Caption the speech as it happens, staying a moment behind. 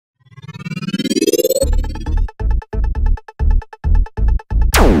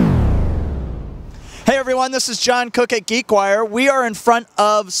everyone. This is John Cook at GeekWire. We are in front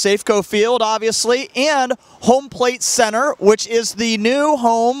of Safeco Field, obviously, and Home Plate Center, which is the new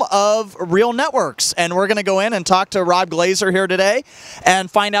home of Real Networks. And we're going to go in and talk to Rob Glaser here today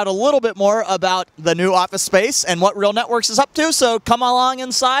and find out a little bit more about the new office space and what Real Networks is up to. So come along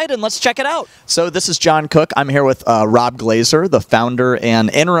inside and let's check it out. So this is John Cook. I'm here with Rob Glaser, the founder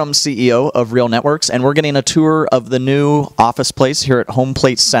and interim CEO of Real Networks, and we're getting a tour of the new office place here at Home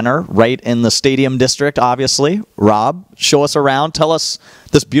Plate Center, right in the Stadium District, obviously. Rob, show us around. Tell us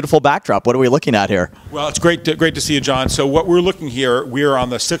this beautiful backdrop. What are we looking at here? Well, it's great to see you, John. So what we're looking here, we are on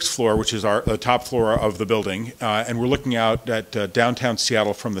the 6th floor, which is the top floor of the building, and we're looking out at downtown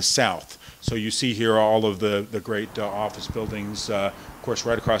Seattle from the south. So you see here all of the great office buildings. Of course,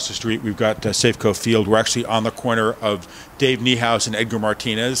 right across the street, we've got Safeco Field. We're actually on the corner of Dave Niehaus and Edgar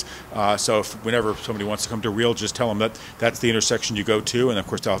Martinez. So whenever somebody wants to come to Real, just tell them that that's the intersection you go to. And of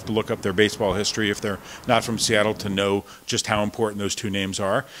course, they'll have to look up their baseball history if they're not from Seattle to know just how important those two names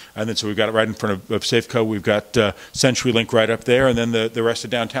are. And then so we've got it right in front of Safeco. We've got CenturyLink right up there, and then the rest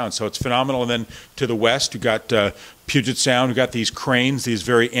of downtown. So it's phenomenal. And then to the west, you've got Puget Sound. We've got these cranes, these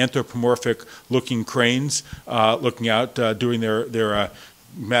very anthropomorphic-looking cranes looking out, doing their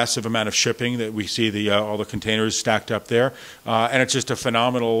massive amount of shipping that we see all the containers stacked up there, and it's just a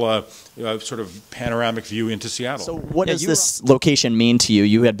phenomenal sort of panoramic view into Seattle. So what does this location mean to you?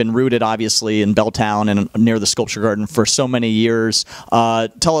 You had been rooted obviously in Belltown and near the Sculpture Garden for so many years.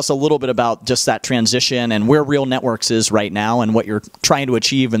 Tell us a little bit about just that transition and where Real Networks is right now and what you're trying to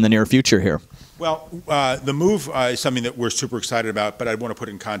achieve in the near future here. Well, the move is something that we're super excited about, but I want to put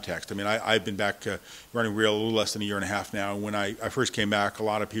it in context. I mean, I've been back running Real a little less than a year and a half now. When I first came back, a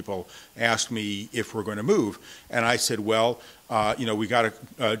lot of people asked me if we're going to move, and I said, well, you know, we got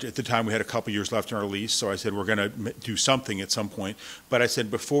at the time we had a couple years left in our lease, so I said we're going to do something at some point. But I said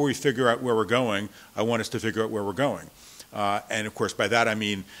before we figure out where we're going, I want us to figure out where we're going. And of course, by that I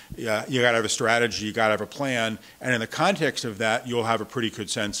mean you got to have a strategy, you got to have a plan, and in the context of that, you'll have a pretty good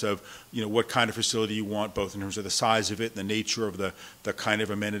sense of what kind of facility you want, both in terms of the size of it and the nature of the kind of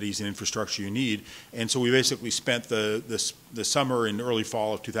amenities and infrastructure you need. And so we basically spent the summer and early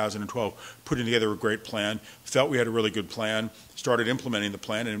fall of 2012 putting together a great plan. Felt we had a really good plan. Started implementing the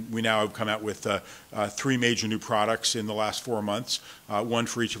plan, and we now have come out with 3 major new products in the last 4 months, one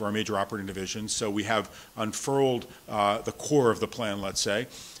for each of our major operating divisions. So we have unfurled the core of the plan, let's say.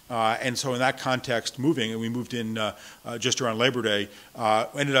 And so in that context, moving, and we moved in just around Labor Day,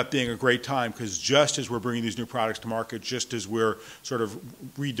 ended up being a great time because just as we're bringing these new products to market, just as we're sort of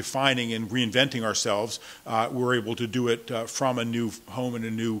redefining and reinventing ourselves, we're able to do it from a new home and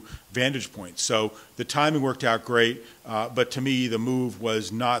a new vantage point. So the timing worked out great, but to me the move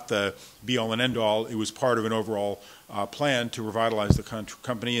was not the be-all and end-all. It was part of an overall plan to revitalize the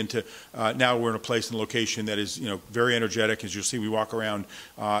company, and to now we're in a place and location that is very energetic. As you'll see, we walk around,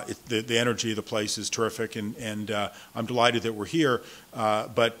 the energy of the place is terrific, and I'm delighted that we're here.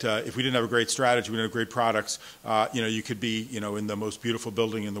 But if we didn't have a great strategy, we didn't have great products, you could be in the most beautiful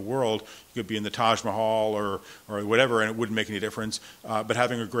building in the world. You could be in the Taj Mahal or whatever, and it wouldn't make any difference. But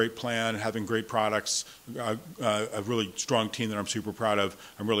having a great plan, having great products, a really strong team that I'm super proud of,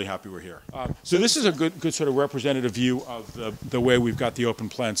 I'm really happy we're here. So this is a good sort of representative view of the way we've got the open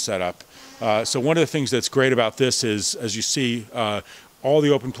plan set up. So one of the things that's great about this is, as you see, all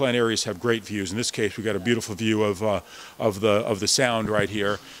the open plan areas have great views. In this case, we've got a beautiful view of the sound right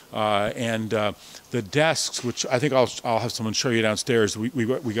here, and the desks, which I think I'll have someone show you downstairs.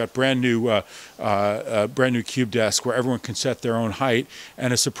 We got brand new cube desks where everyone can set their own height,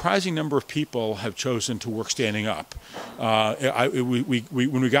 and a surprising number of people have chosen to work standing up.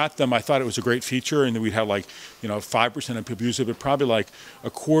 When we got them, I thought it was a great feature, and we'd have like 5% of people use it, but probably like a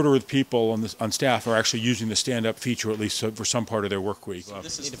quarter of the people on staff are actually using the stand-up feature, at least for some part of their work week. So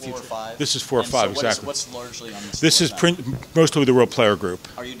this is 4 or 5. This is 4 or 5, exactly. What's largely on this? This is mostly the RealPlayer group.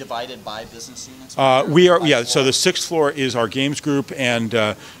 Are you divided by business units? We are, yeah. So the 6th floor is our games group and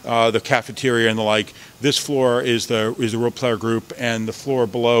the cafeteria and the like. This floor is the RealPlayer group, and the floor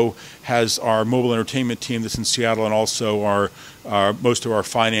below has our mobile entertainment team that's in Seattle, and also our most of our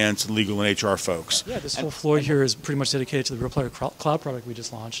finance and legal and HR folks. Yeah, this whole floor here is pretty much dedicated to the RealPlayer cloud product we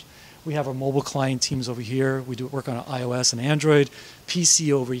just launched. We have our mobile client teams over here. We do work on iOS and Android.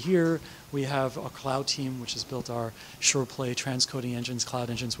 PC over here. We have a cloud team, which has built our SurePlay transcoding engines, cloud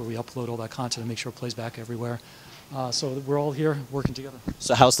engines, where we upload all that content and make sure it plays back everywhere. So we're all here working together.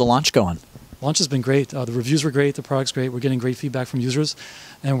 So how's the launch going? Launch has been great. The reviews were great. The product's great. We're getting great feedback from users.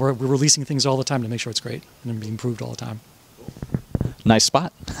 And we're releasing things all the time to make sure it's great and be improved all the time. Nice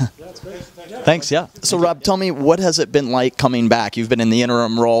spot. Thanks, yeah. So, Rob, tell me, what has it been like coming back? You've been in the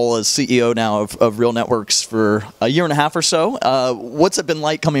interim role as CEO now of Real Networks for a year and a half or so. What's it been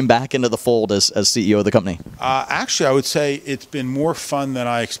like coming back into the fold as CEO of the company? Actually, I would say it's been more fun than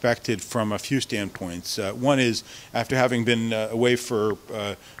I expected from a few standpoints. One is, after having been away for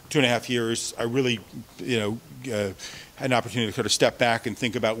 2.5 years, I really, had an opportunity to sort of step back and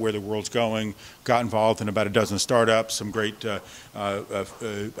think about where the world's going. Got involved in about a dozen startups, some great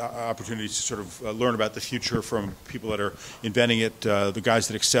opportunities to sort of learn about the future from people that are inventing it. The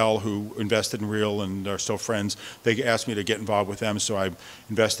guys at Excel who invested in Real and are still friends, they asked me to get involved with them, so I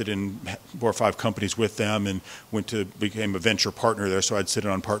invested in 4 or 5 companies with them and became a venture partner there. So I'd sit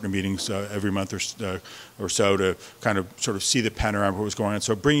in on partner meetings every month or so to kind of sort of see the panorama of what was going on.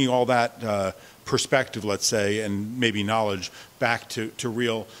 So bringing all that perspective, let's say, and maybe knowledge back to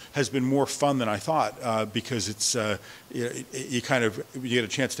Real has been more fun than I thought, because it's you get a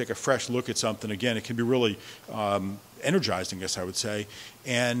chance to take a fresh look at something again. It can be really energizing, I guess I would say.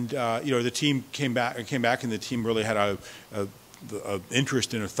 And the team came back, and the team really had a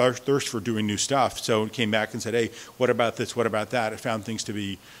interest and a thirst for doing new stuff. So it came back and said, hey, what about this? What about that? I found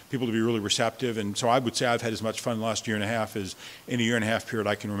people to be really receptive. And so I would say I've had as much fun the last year and a half as in a 1.5-year period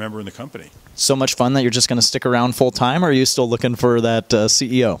I can remember in the company. So much fun that you're just going to stick around full time, or are you still looking for that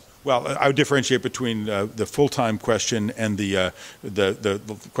CEO? Well, I would differentiate between the full-time question and the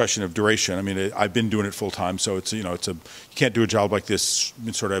question of duration. I mean, I've been doing it full-time, so you can't do a job like this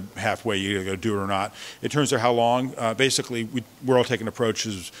sort of halfway. You got to do it or not. In terms of how long, basically, we're all taking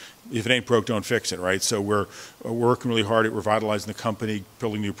approaches. If it ain't broke, don't fix it, right? So we're working really hard at revitalizing the company,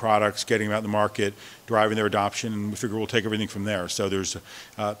 building new products, getting them out in the market, driving their adoption, and we figure we'll take everything from there. So there's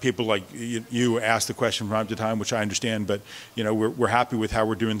people like you ask the question from time to time, which I understand, but we're happy with how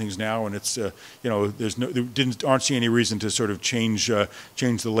we're doing things now, and it's aren't seeing any reason to sort of change the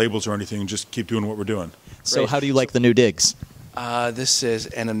labels or anything, and just keep doing what we're doing. So how do you like the new digs? This is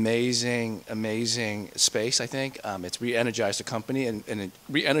an amazing, amazing space, I think. It's re-energized the company and it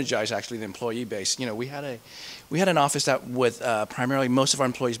re-energized actually the employee base. We had an office that with primarily most of our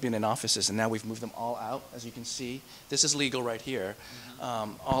employees being in offices, and now we've moved them all out, as you can see. This is legal right here,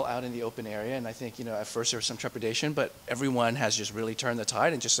 all out in the open area. And I think, at first there was some trepidation, but everyone has just really turned the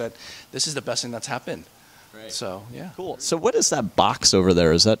tide and just said, this is the best thing that's happened. Right. So, yeah. Cool. So what is that box over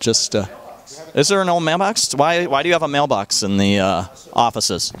there? Is that just... Is there an old mailbox? Why do you have a mailbox in the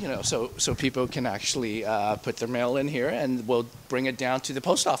offices? So people can actually put their mail in here, and we'll bring it down to the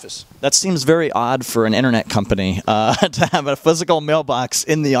post office. That seems very odd for an internet company to have a physical mailbox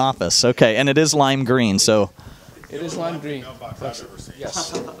in the office. Okay, and it is lime green, so. It is lime green.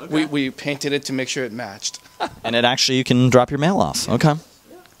 Yes. Okay. We painted it to make sure it matched. And you can drop your mail off. Okay.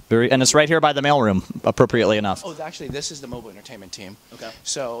 And it's right here by the mailroom, appropriately enough. Oh, actually, this is the mobile entertainment team. Okay.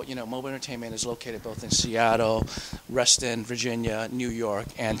 So, mobile entertainment is located both in Seattle, Reston, Virginia, New York,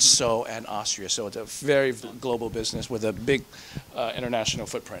 and and Austria. So it's a very global business with a big international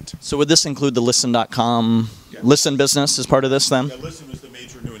footprint. So would this include the Listen.com Listen business as part of this then? Yeah, Listen was the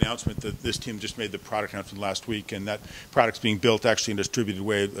major new announcement that this team just made the product announcement last week, and that product's being built actually in a distributed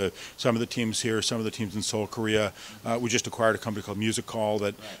way. Some of the teams here, some of the teams in Seoul, Korea. We just acquired a company called Musical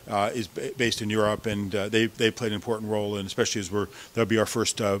that is based in Europe, and they played an important role, and especially as that'll be our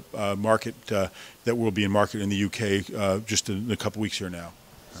first market that will be in market in the UK just in a couple weeks here now.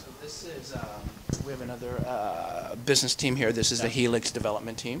 So this is we have another business team here. This is the Helix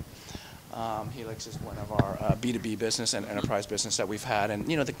development team. Helix is one of our B2B business and enterprise business that we've had, and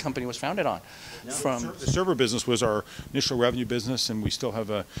the company was founded on. The server business was our initial revenue business, and we still have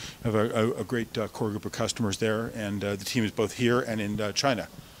a great core group of customers there, and the team is both here and in China.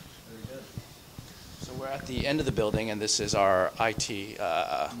 Very good. So we're at the end of the building, and this is our IT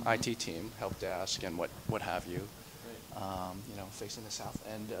team, help desk, and what have you. Facing the south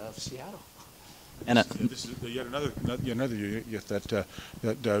end of Seattle. And this is yet another that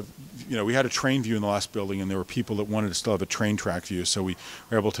we had a train view in the last building, and there were people that wanted to still have a train track view, so we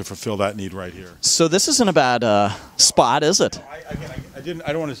were able to fulfill that need right here. So this isn't a bad spot, is it?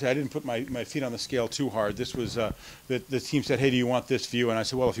 I don't want to say I didn't put my feet on the scale too hard. This was the team said, "Hey, do you want this view?" And I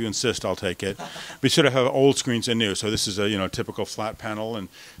said, "Well, if you insist, I'll take it." We sort of have old screens and new, so this is a typical flat panel, and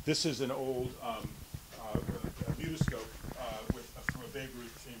this is an old mutoscope from a Babe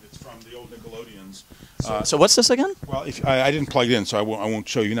Ruth theme that's from the old Nickelodeons. So what's this again? Well, I didn't plug it in, so I won't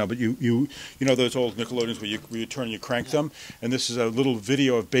show you now. But you know those old Nickelodeons where you turn and you crank them, and this is a little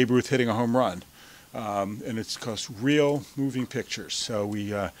video of Babe Ruth hitting a home run, and it's called Real Moving Pictures. So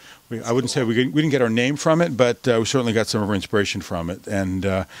I wouldn't say we didn't get our name from it, but we certainly got some of our inspiration from it,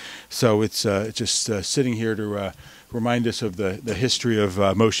 and so it's just sitting here to remind us of the history of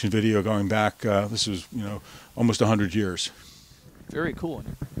motion video going back. This was, almost 100 years. Very cool.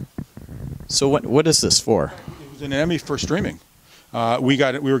 So what is this for? It was an Emmy for streaming. We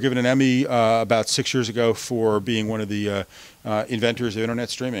were given an Emmy about 6 years ago for being one of the inventors of internet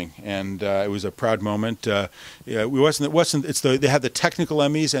streaming, and it was a proud moment. They had the technical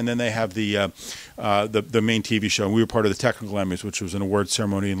Emmys, and then they have the main TV show. And we were part of the technical Emmys, which was an award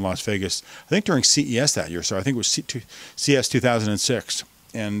ceremony in Las Vegas, I think during CES that year. So I think it was CES 2006.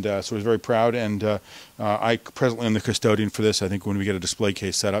 And so I was very proud, and I presently am the custodian for this. I think when we get a display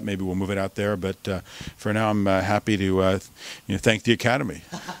case set up, maybe we'll move it out there. But for now, I'm happy to thank the Academy.